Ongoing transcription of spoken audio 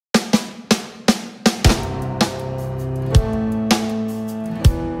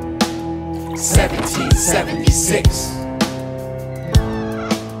1776.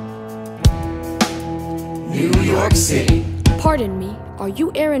 New York City. Pardon me, are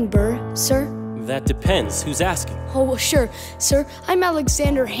you Aaron Burr, sir? That depends. Who's asking? Oh, well, sure, sir. I'm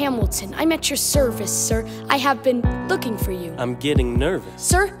Alexander Hamilton. I'm at your service, sir. I have been looking for you. I'm getting nervous.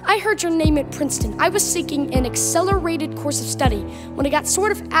 Sir, I heard your name at Princeton. I was seeking an accelerated course of study when I got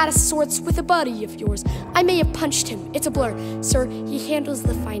sort of out of sorts with a buddy of yours. I may have punched him. It's a blur. Sir, he handles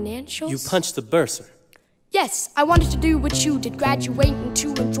the financials. You punched the bursar. Yes, I wanted to do what you did, graduate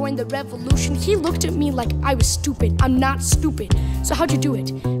into and join the revolution. He looked at me like I was stupid. I'm not stupid. So how'd you do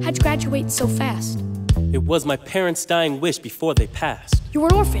it? How'd you graduate so fast? It was my parents' dying wish before they passed. You were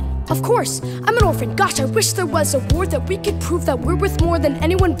an orphan. Of course, I'm an orphan. Gosh, I wish there was a war that we could prove that we're worth more than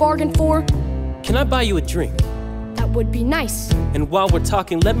anyone bargained for. Can I buy you a drink? That would be nice. And while we're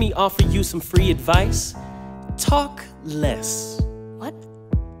talking, let me offer you some free advice. Talk less. What?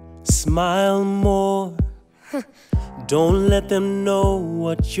 Smile more. Don't let them know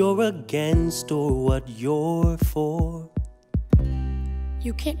what you're against or what you're for.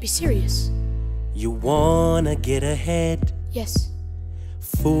 You can't be serious. You wanna get ahead. Yes.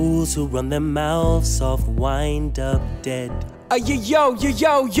 Fools who run their mouths off wind up dead. Yo,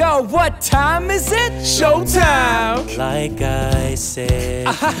 what time is it? Showtime! Like I said.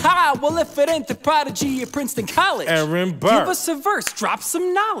 Well, if it ain't the prodigy at Princeton College, Aaron Burr. Give us a verse, drop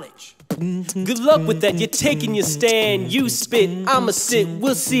some knowledge. Good luck with that, you're taking your stand. You spit, I'ma sit,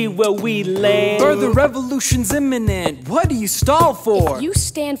 we'll see where we land. Burr, the revolution's imminent. What do you stall for? If you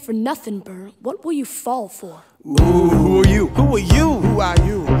stand for nothing, Burr, what will you fall for? Ooh, who are you? Who are you? Who are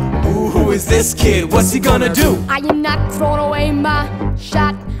you? Ooh, who is this kid? What's he gonna do? I am not throwing away my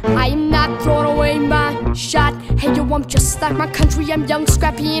shot. I am not throwing away my shot. Hey, yo, I'm just like my country. I'm young,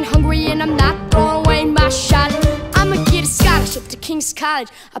 scrappy, and hungry, and I'm not throwing away my shot. I'ma get a scholarship to King's College.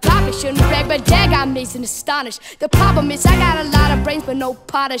 I probably shouldn't brag, but dag, I'm amazed and astonished. The problem is I got a lot of brains but no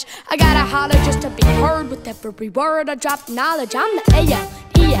polish. I gotta holler just to be heard with every word I drop knowledge. I'm the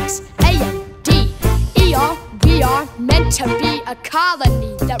A-L-E-X-A-N-D-E-R. We are meant to be a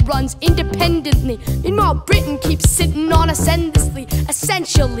colony that runs independently. Meanwhile, Britain keeps sitting on us endlessly.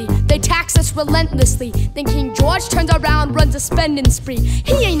 Essentially, they tax us relentlessly. Then King George turns around, runs a spending spree.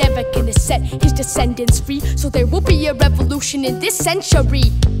 He ain't ever gonna set his descendants free, so there will be a revolution in this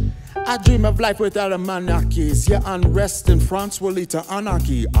century. I dream of life without a monarchy. Yeah, unrest in France will lead to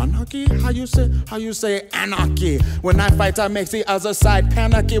anarchy. Anarchy? How you say anarchy? When I fight, I make the other side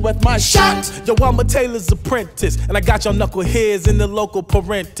panicky with my shot. Yo, I'm a tailor's apprentice, and I got y'all knuckleheads in the local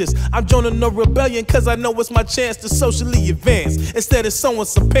parentis. I'm joining the rebellion cause I know it's my chance to socially advance. Instead of sewing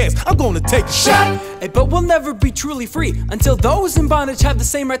some pants, I'm gonna take a shot. Hey, but we'll never be truly free until those in bondage have the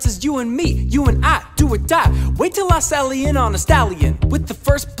same rights as you and me. You and I, do or die. Wait till I sally in on a stallion with the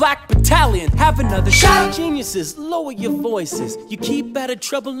first black battalion. Have another shot. Geniuses, lower your voices. You keep out of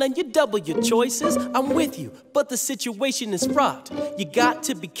trouble and you double your choices. I'm with you, but the situation is fraught. You got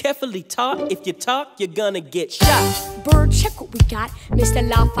to be carefully taught. If you talk, you're gonna get shot. Bird, check what we got. Mr.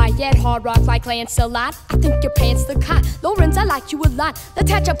 Lafayette, hard rock like Lancelot. I think your pants look hot. Lawrence, I like you a lot. Let's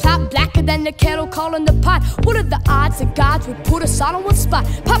hatch a plot blacker than the kettle calling the pot. What are the odds that gods would put us all on one spot?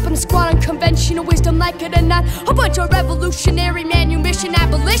 Popping a squad on conventional wisdom, like it or not. A bunch of revolutionary manumission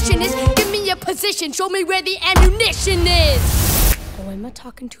abolitionists. Give me a position, show me where the ammunition is. Oh, am I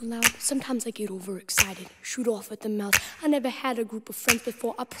talking too loud? Sometimes I get overexcited, shoot off at the mouth. I never had a group of friends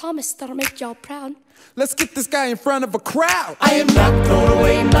before. I promise that I'll make y'all proud. Let's get this guy in front of a crowd. I am not throwing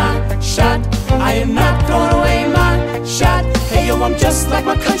away my shot. I am not throwing away my shot. Hey yo, I'm just like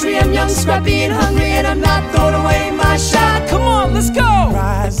my country. I'm young, scrappy, and hungry, and I'm not throwing away my shot. Come on, let's go.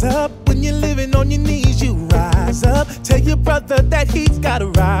 Rise up when you're living on your knees. You rise up. Tell your brother that he's gotta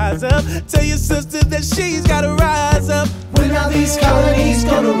rise up. Tell your sister that she's gotta rise up. When are these colonies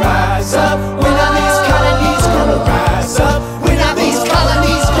gonna rise up? When are these colonies gonna rise up? When are these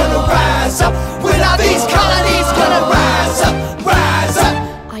colonies gonna rise up? When are these colonies gonna rise up? Rise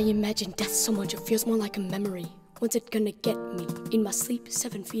up! I imagine death so much it feels more like a memory. When's it gonna get me? In my sleep,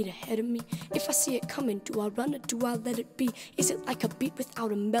 7 feet ahead of me. If I see it coming, do I run or do I let it be? Is it like a beat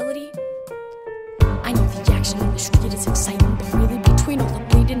without a melody? I know the action on the street is exciting, but really between all the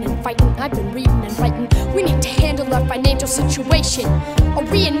bleeding and fighting, I've been reading and writing. We need to handle our financial situation. Are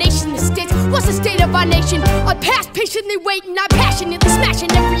we a nation that states? What's the state of our nation? Our past patiently waiting, I'm passionately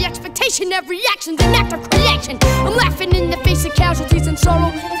smashing every expectation, every action's an act of creation. I'm laughing in the face of casualties and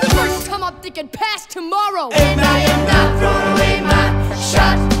sorrow. The first time I'm thinking past tomorrow. And I am not throwing away my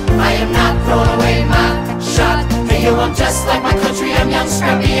shot. I am not throwing away my shot. Hey yo, I'm just like my country. I'm young,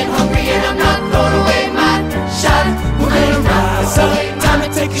 scrappy, and hungry, and I'm not throwing away my shot. We're gonna rise up. Time to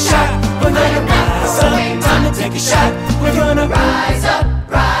take a shot. We're gonna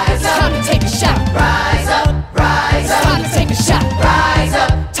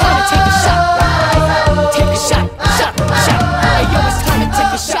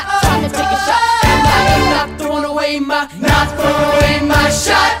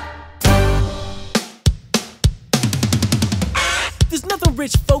Nothing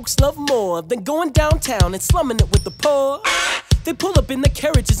rich folks love more than going downtown and slumming it with the poor. They pull up in the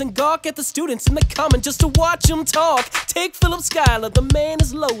carriages and gawk at the students in the common just to watch them talk. Take Philip Schuyler, the man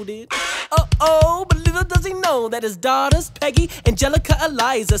is loaded. Uh-oh, but little does he know that his daughters, Peggy, Angelica,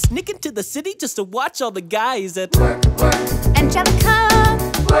 Eliza, sneak into the city just to watch all the guys at work, work. Angelica,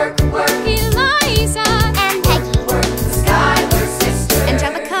 Work, work. Eliza, And Peggy. Work, the Schuyler sisters.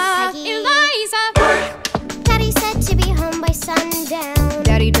 Angelica, Peggy. Eliza. Work, Daddy said to be home by sundown.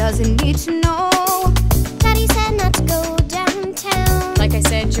 Daddy doesn't need to know. Daddy said not to go downtown. Like I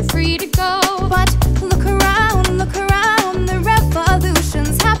said, you're free to go. But look around, the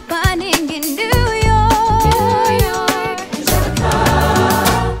revolution's happening in New York. Angelica.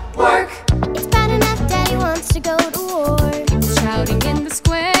 Work, It's bad enough Daddy wants to go to war. Shouting in the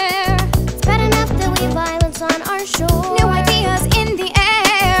square, It's bad enough that we have violence on our shore. new ideas in the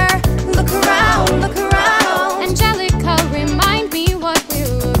air. Look around, Angelica, remind me what we're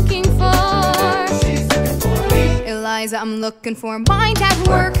looking for. she's looking for me. Eliza, I'm looking for mind at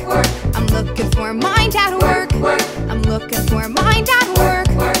work. Work, I'm looking for mind at work. work, I'm looking for mind at work.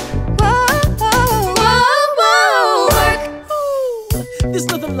 work. Whoa, whoa, whoa, work. There's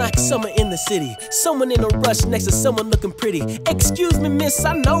nothing like summer in the city. Someone in a rush next to someone looking pretty. Excuse me, miss,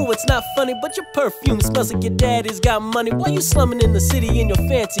 I know it's not funny, but your perfume smells like your daddy's got money. Why you slumming in the city in your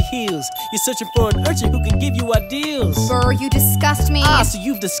fancy heels? You're searching for an urchin who can give you ideals. Burr, you disgust me. Ah, so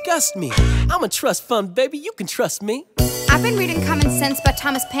you've discussed me. I'm a trust fund, baby, you can trust me. I've been reading Common Sense by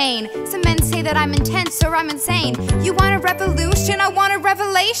Thomas Paine. Some men say that I'm intense or I'm insane. You want a revolution, I want a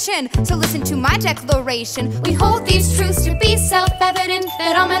revelation. So listen to my declaration. We hold these truths to be self-evident,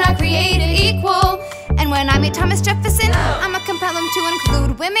 that all men are created equal. And when I meet Thomas Jefferson, I'ma compel him to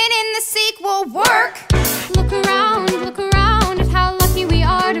include women in the sequel. Work! Look around at how lucky we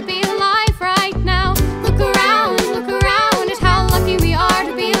are to be alive right now. Look around at how lucky we are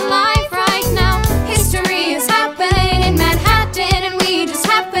to be alive right now. History is happening in Manhattan, and we just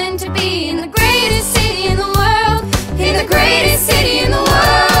happen to be in the greatest city in the world. In the greatest city in the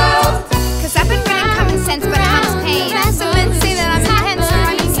world. Cause I've been reading Common Sense by Thomas Paine. Some men say that I'm intense or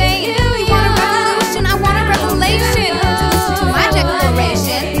I'm insane. You want a revolution, I want a revelation. So listen to my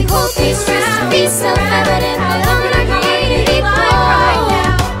declaration. We hold these truths to be self-evident, that all men are created equal.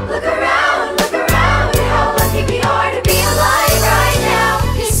 Look around at how lucky we are to be alive right now.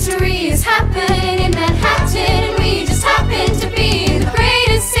 History is happening in Manhattan, and we just happen to be in the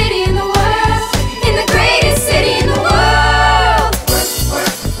greatest city in the world. In the greatest city in the world. Work,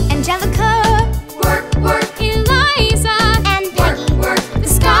 Angelica, work, work, Eliza, And Peggy. work, the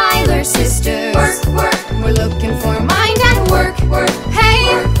Schuyler sisters. work, work, We're looking for mind at work. work, Hey,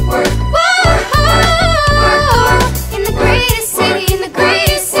 work, whoa, work. in the greatest city, in the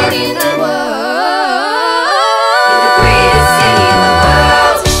greatest city in the world. In the greatest city in the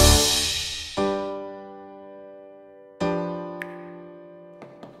world.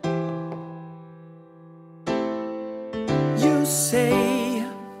 You say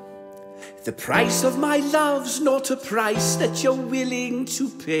the price of my love's not a price that you're willing to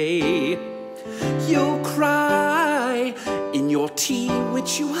pay. You cry in your tea,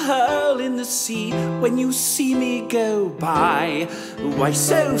 which you hurl in the sea when you see me go by. Why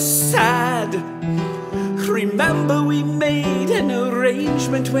so sad? Remember we made an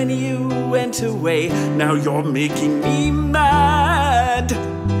arrangement when you went away. Now you're making me mad.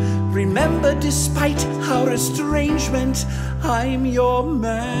 Remember, despite our estrangement, I'm your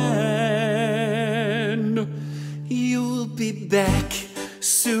man. You'll be back,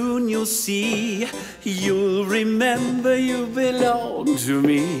 soon you'll see. You'll remember you belong to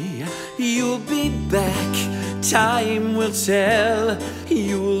me. You'll be back, time will tell.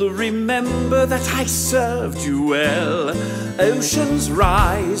 You'll remember that I served you well. Oceans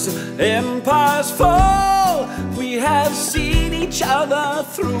rise, empires fall. We have seen each other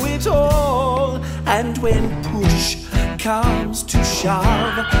through it all. And when push comes to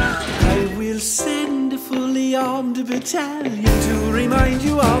shove, I will send a fully armed battalion to remind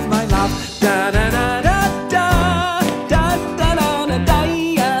you of my love. Da da da da da da da da da da da da da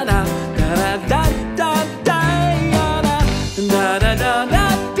da da da da da.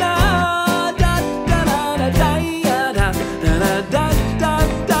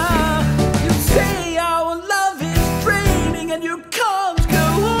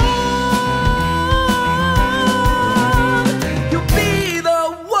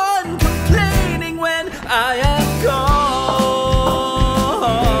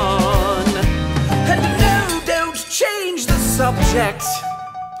 Subject,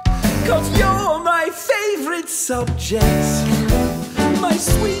 'cause you're my favorite subject, my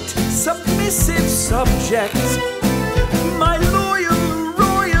sweet submissive subject, my loyal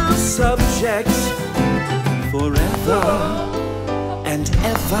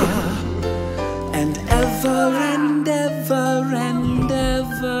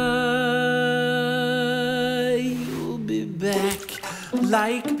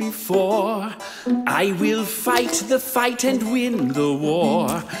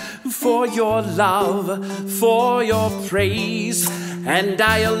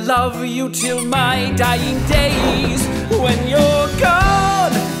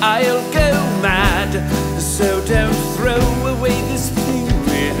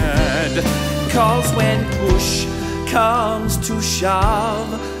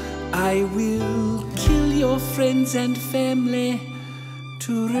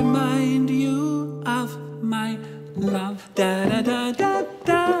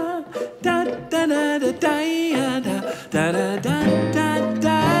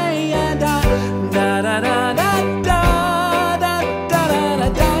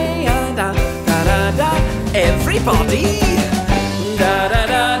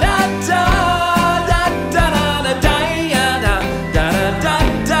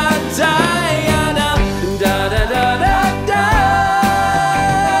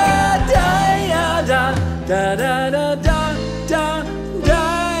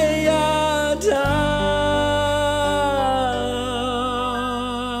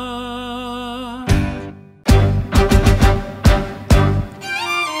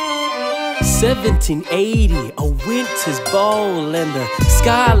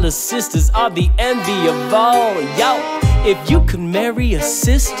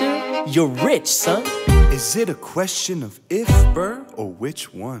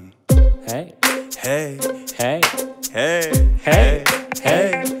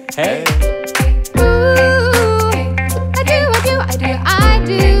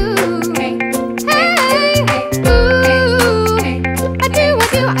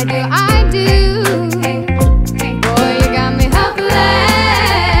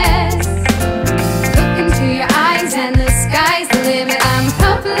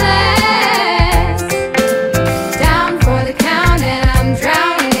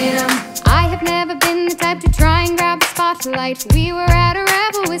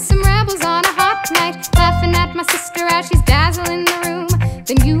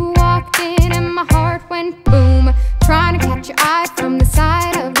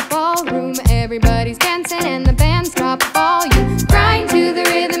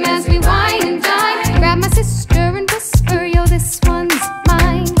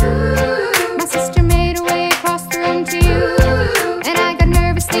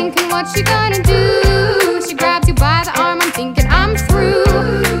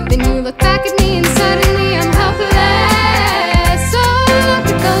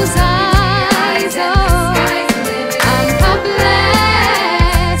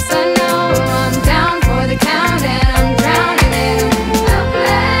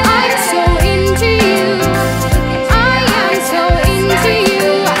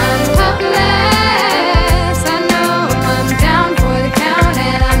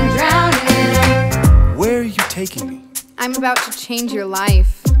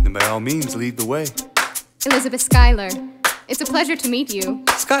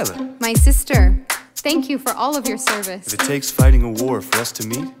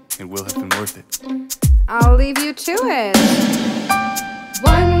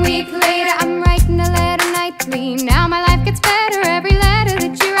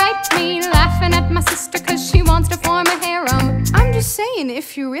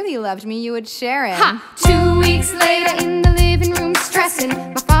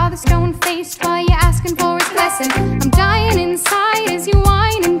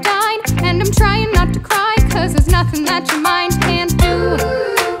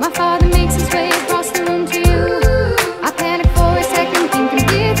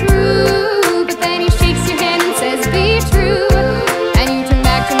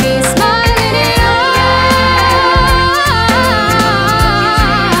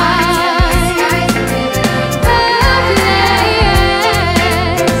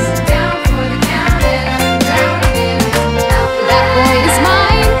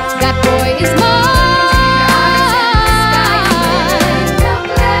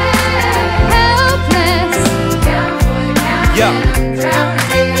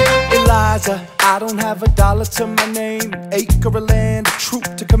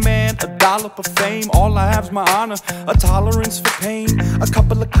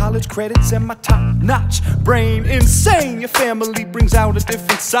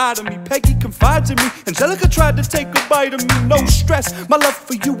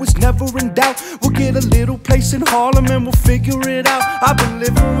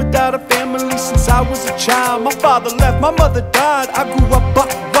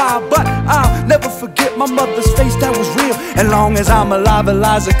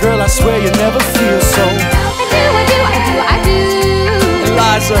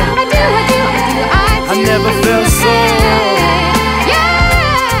closer. I do. I never felt so.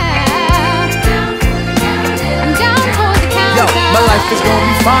 Yo, my life is gonna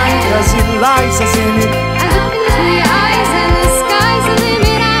be fine, cause it lies us in it. I look into your eyes and the sky's the limit.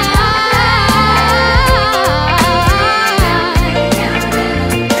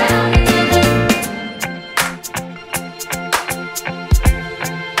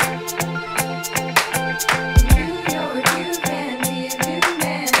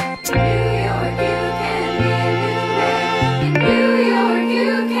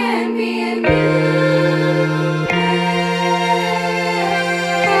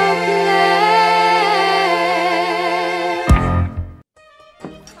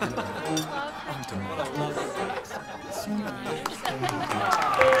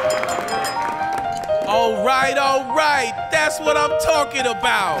 All right, that's what I'm talking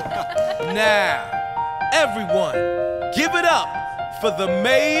about. Now, everyone, give it up for the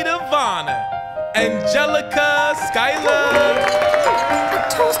maid of honor, Angelica Schuyler. A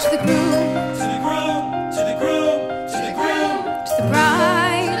toast to the groom, To the groom, to the groom, to the groom, to the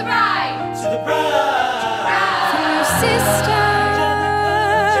bride, to the bride, to the bride. for your sister,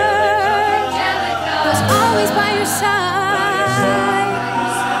 who's always by your side.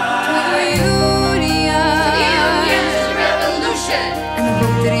 To the union, Revolution. and the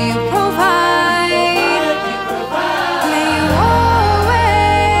hope that you provide. May you always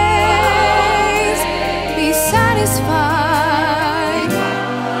be satisfied.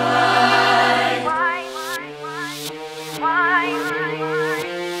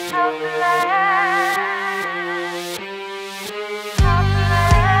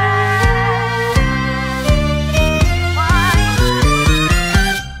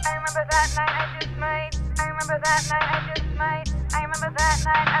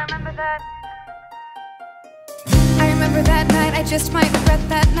 I remember that night, I just might regret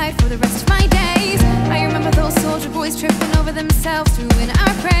that night for the rest of my days. I remember those soldier boys tripping over themselves to win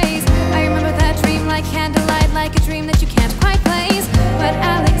our praise. I remember that dream like candlelight, like a dream that you can't quite place. But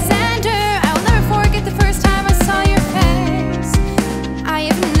Alexander, I'll never forget the first time I saw your face. I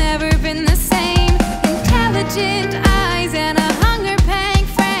have never been the same. Intelligent eyes and a hunger pang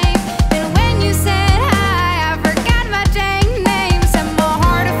frame. And when you said hi, I forgot my dang name. Set my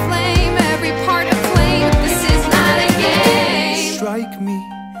heart aflame, every part aflame. This is not a game. Strike me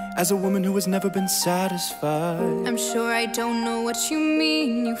as a woman who has never been satisfied. I'm sure I don't know what you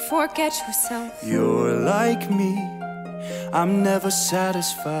mean. You forget yourself. You're like me, I'm never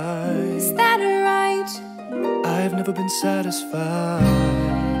satisfied. Is that right? I've never been satisfied.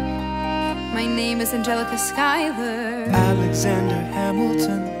 My name is Angelica Schuyler. Alexander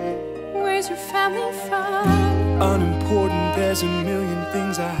Hamilton, Where's your family from? unimportant, there's a million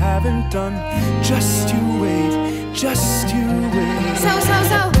things I haven't done. Just you wait, just you wait.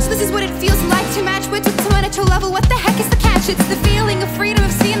 So this is what it feels like to match wits with someone at your level. What the heck is the catch? It's the feeling of freedom,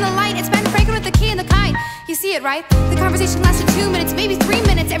 of seeing the light. It's Ben Franklin with the key and the kite. You see it, right? The conversation lasted 2 minutes, maybe 3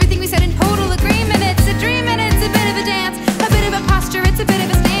 minutes. Everything we said in total agreement. It's a dream and it's a bit of a dance, a bit of a posture, it's a bit of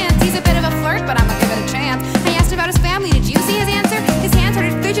a stance. He's a bit of a flirt, but I'ma give it a chance. I asked about his family, did you see his answer? His hands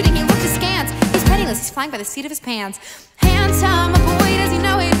started fidgeting, he looked askance. He's penniless, he's flying by the seat of his pants. Handsome, a boy, does he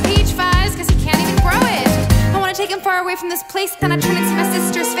know it? Peach fuzz, cause he can't even grow it. I wanna take him far away from this place, then I turn and see my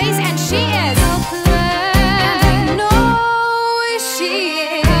sister's face, and she is helpless. And I know she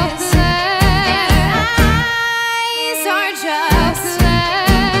is helpless. And her eyes are just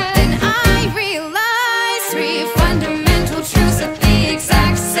helpless. Then I realize 3 fundamental truths at the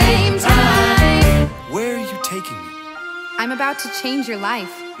exact same time. Where are you taking me? I'm about to change your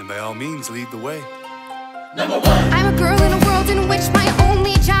life. And by all means, lead the way. I'm a girl in a world in which my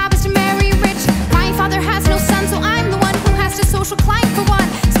only job is to marry rich. My father has no son, so I'm the one who has to social climb for one.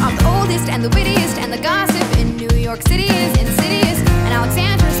 So I'm the oldest and the wittiest, and the gossip in New York City is insidious. And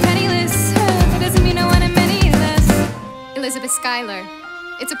Alexander's penniless. That doesn't mean I want him any less. Elizabeth Schuyler,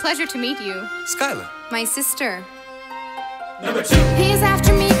 it's a pleasure to meet you. Schuyler. My sister. Number 2. He's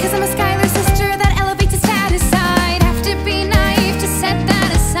after me cause I'm a Schuyler sister. That elevates his status. I'd have to be naive to set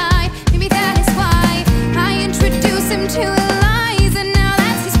that aside. Maybe that is why I introduce him to Eliza. Now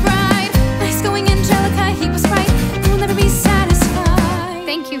that's his bride. Nice going, Angelica, he was right. We'll never be satisfied.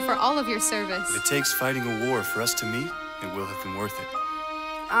 Thank you for all of your service. If it takes fighting a war for us to meet, it will have been worth it.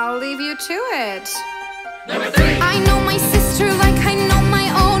 I'll leave you to it. Number 3. I know my sister like I know my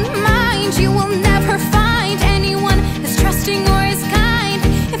own mind. You will never find anyone as trusting or as kind.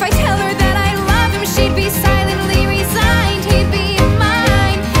 If I tell her that I love him, she'd be silently resigned. He'd be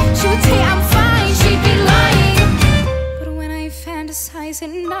mine. She would say I'm fine, she'd be lying. But when I fantasize at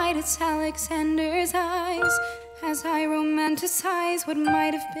night, it's Alexander's eyes as I romanticize what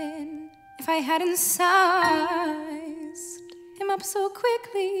might have been if I hadn't sized him up so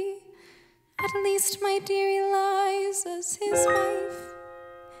quickly. At least my dear Eliza's his wife.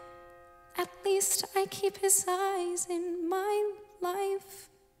 At least I keep his eyes in my life.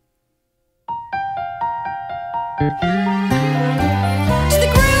 To the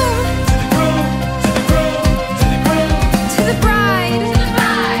groom, to the groom, to the groom, to the groom, to the bride, to the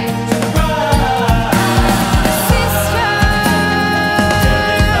bride, to the bride, sister,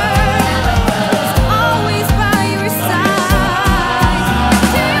 always by your side.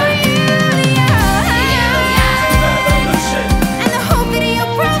 To you, revolution, and the hope that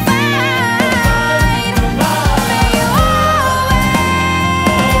you'll provide. May you always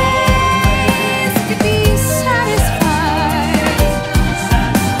be satisfied.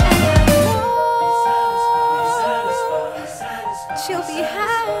 She'll be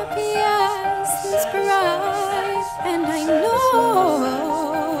happy as his bride, and I know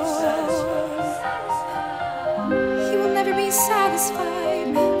he will never be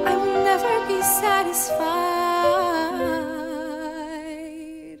satisfied. I will never be satisfied.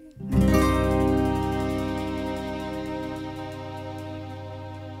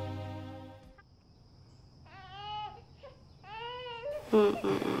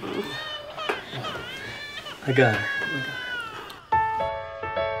 I got her.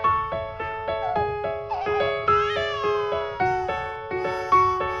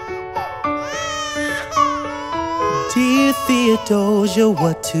 Dear Theodosia,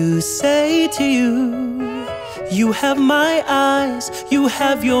 what to say to you? You have my eyes, you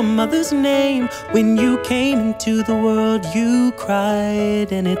have your mother's name. When you came into the world, you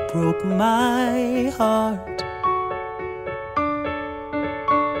cried, and it broke my heart.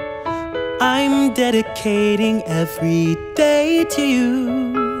 I'm dedicating every day to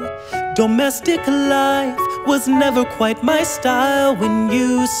you. Domestic life was never quite my style. When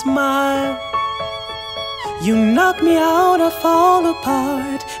you smile, you knock me out, I fall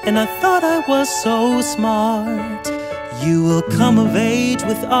apart, and I thought I was so smart. You will come of age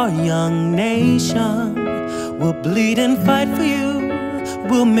with our young nation. We'll bleed and fight for you,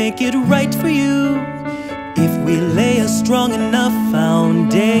 we'll make it right for you. If we lay a strong enough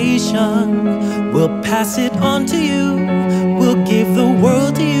foundation, we'll pass it on to you. We'll give the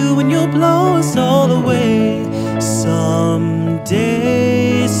world to you, and you'll blow us all away. Someday,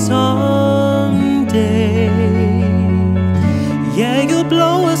 someday, yeah, you'll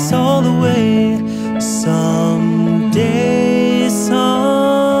blow us all away. Someday,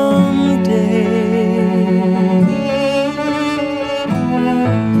 someday.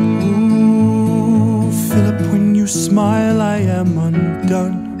 Ooh, Philip, when you smile, I am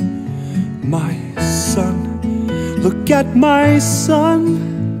undone. My son, look at my son.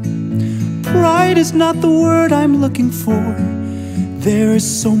 Pride is not the word I'm looking for. There is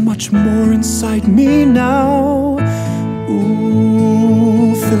so much more inside me now.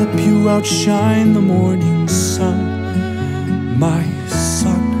 Ooh, Philip, you outshine the morning sun. My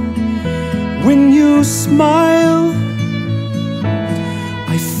son, when you smile,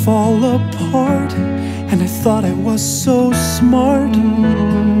 I fall apart, and I thought I was so smart.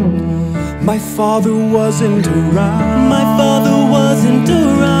 My father wasn't around. My father wasn't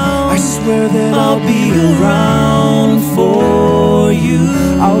around. I swear that I'll be around for you.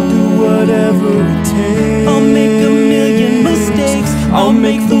 I'll do whatever it takes. I'll make a million mistakes. I'll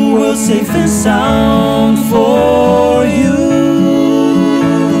make the world safe and sound for you.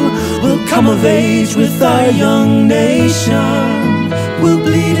 We'll come of age with our young nation. We'll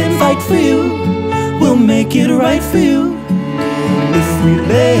bleed and fight for you. We'll make it right for you. If we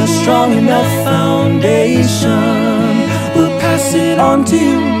lay a strong enough foundation, we'll pass it on to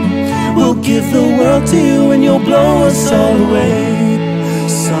you. We'll give the world to you, and you'll blow us all away.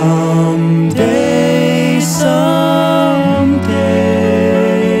 Someday, someday,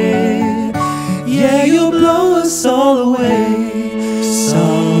 yeah, you'll blow us all away.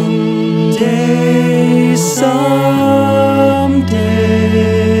 Someday, someday.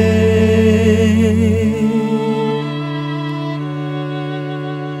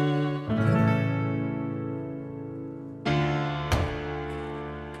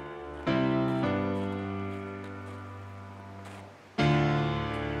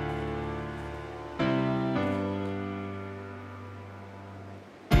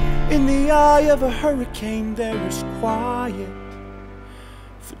 In the eye of a hurricane, there is quiet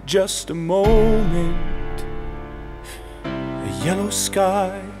for just a moment. A yellow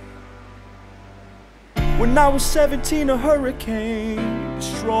sky. When I was 17, a hurricane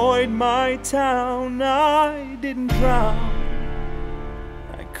destroyed my town. I didn't drown,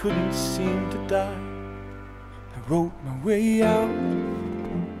 I couldn't seem to die. I wrote my way out,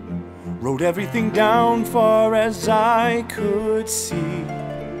 wrote everything down far as I could see.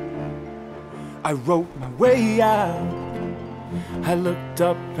 I wrote my way out. I looked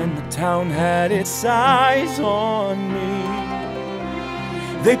up and the town had its eyes on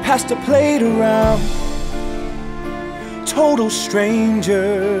me. They passed a plate around, total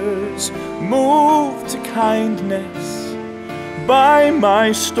strangers, moved to kindness by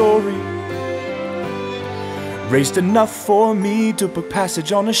my story. Raised enough for me to book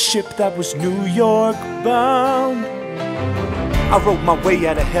passage on a ship that was New York bound. I wrote my way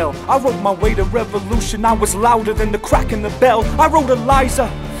out of hell, I wrote my way to revolution. I was louder than the crack in the bell. I wrote Eliza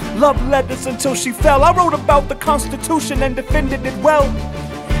love letters until she fell. I wrote about the Constitution and defended it well.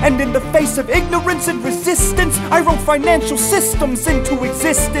 And in the face of ignorance and resistance, I wrote financial systems into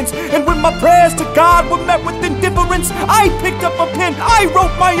existence. And when my prayers to God were met with indifference, I picked up a pen, I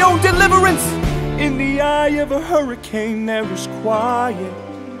wrote my own deliverance. In the eye of a hurricane there is quiet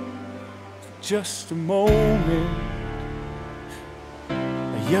for just a moment.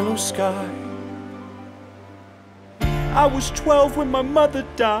 A yellow sky. I was 12 when my mother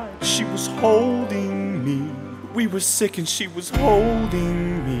died. She was holding me. We were sick and she was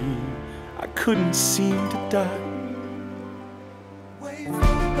holding me. I couldn't seem to die.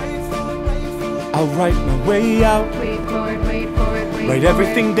 I'll write my way out. Wait for it, wait for it, wait Write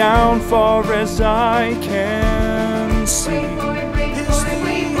everything down far as I can see. Wait for it, wait for it,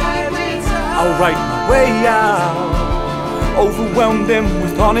 wait for it, wait for it. I'll write my way out. Overwhelm them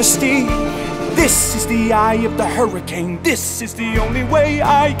with honesty. This is the eye of the hurricane. This is the only way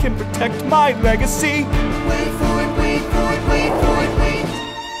I can protect my legacy. Wait for it, wait for it, wait for it, wait.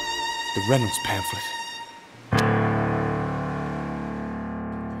 The Reynolds pamphlet.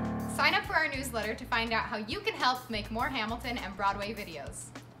 Sign up for our newsletter to find out how you can help make more Hamilton and Broadway videos.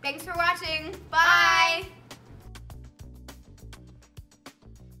 Thanks for watching. Bye!